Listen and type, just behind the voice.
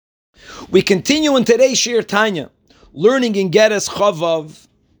We continue in today's Shir Tanya, learning in Geras Chavav.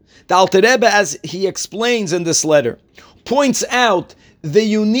 The Alter Rebbe, as he explains in this letter, points out the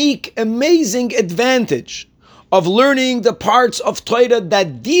unique, amazing advantage of learning the parts of Torah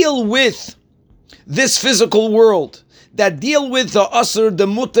that deal with this physical world, that deal with the Asr, the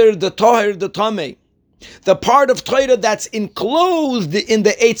Mutter, the Tahir, the Tameh, the part of Torah that's enclosed in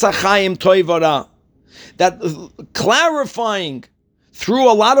the Eitz HaChaim Toivara, that clarifying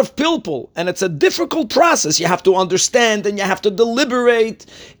through a lot of pilpul, and it's a difficult process. You have to understand, and you have to deliberate,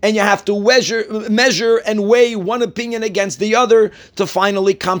 and you have to measure and weigh one opinion against the other to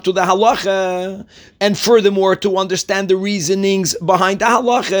finally come to the halacha, and furthermore to understand the reasonings behind the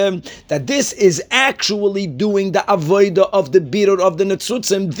halacha, that this is actually doing the avodah of the birur of the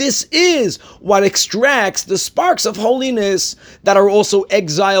netzutzim. This is what extracts the sparks of holiness that are also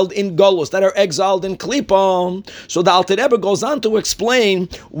exiled in Golus, that are exiled in Klippa. So the Alter Rebbe goes on to explain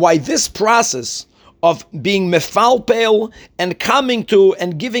why this process of being mefalpel and coming to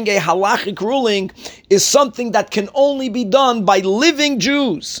and giving a halachic ruling is something that can only be done by living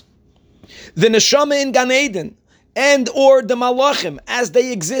Jews. The neshama in Gan Eden and or the malachim, as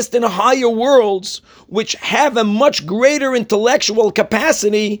they exist in higher worlds, which have a much greater intellectual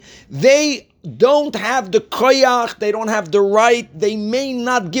capacity, they don't have the koyach, they don't have the right, they may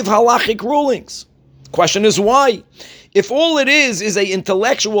not give halachic rulings. Question is why? If all it is an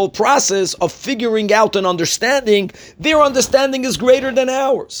intellectual process of figuring out and understanding, their understanding is greater than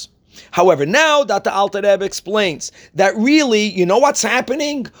ours. However, now that the Alter Rebbe explains that really, you know what's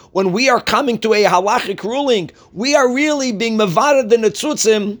happening? When we are coming to a halachic ruling, we are really being mevarad the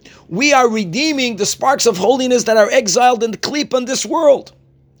netzutzim, we are redeeming the sparks of holiness that are exiled in the klip in this world.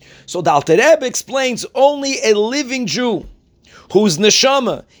 So the Alter Rebbe explains only a living Jew whose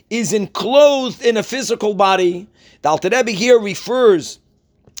neshama is enclosed in a physical body. The Alter Rebbe here refers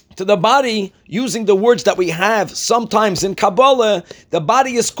to the body using the words that we have sometimes in Kabbalah. The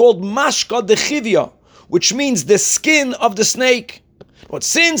body is called mashka dechivya, which means the skin of the snake. But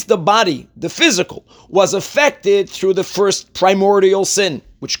since the body, the physical, was affected through the first primordial sin,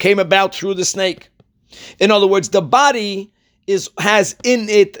 which came about through the snake. In other words, the body has in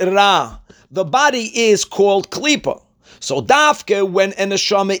it ra. The body is called klipa. So dafke, when a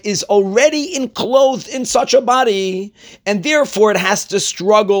neshama is already enclosed in such a body, and therefore it has to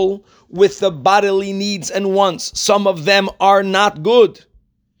struggle with the bodily needs and wants. Some of them are not good.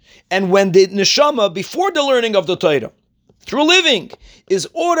 And when the neshama, before the learning of the Torah, through living, is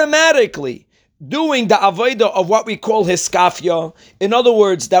automatically doing the avodah of what we call hiskafia, in other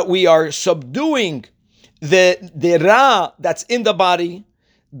words, that we are subduing the ra that's in the body,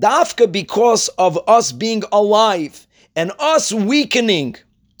 dafke because of us being alive, and us weakening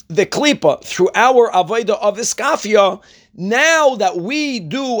the klipa through our avodah of iskafia, now that we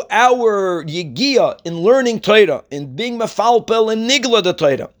do our yigia in learning Torah, in being mefalpel and nigla the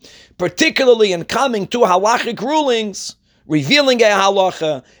Torah, particularly in coming to halachic rulings, revealing a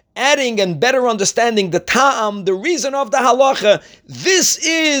halacha, adding and better understanding the ta'am, the reason of the halacha, this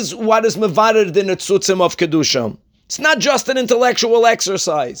is what is mevarer the netzutzim of kedusha. It's not just an intellectual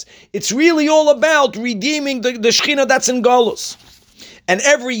exercise. It's really all about redeeming the Shechina that's in Golus. And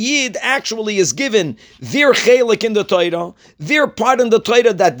every Yid actually is given their chelik in the Torah, their part in the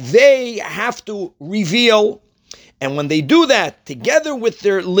Torah that they have to reveal. And when they do that, together with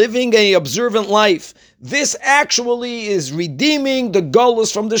their living an observant life, this actually is redeeming the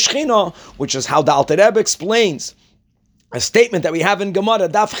Golus from the Shechina, which is how the Alter Rebbe explains a statement that we have in Gemara,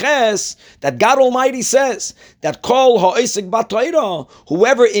 Daf Ches, that God Almighty says that Kol ha'isik b'Torah,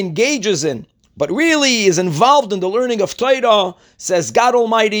 whoever engages in, but really is involved in the learning of Torah, says God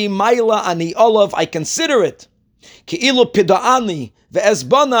Almighty, Maila ani olav, I consider it, Ki'ilu pida'ani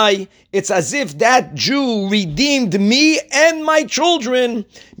ve'ezbanai, it's as if that Jew redeemed me and my children,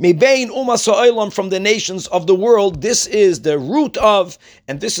 Mebein umas ha'olam, from the nations of the world. This is the root of,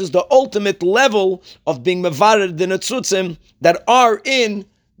 and this is the ultimate level of being mevarer the netzutzim that are in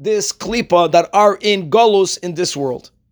this klipa, that are in Golus in this world.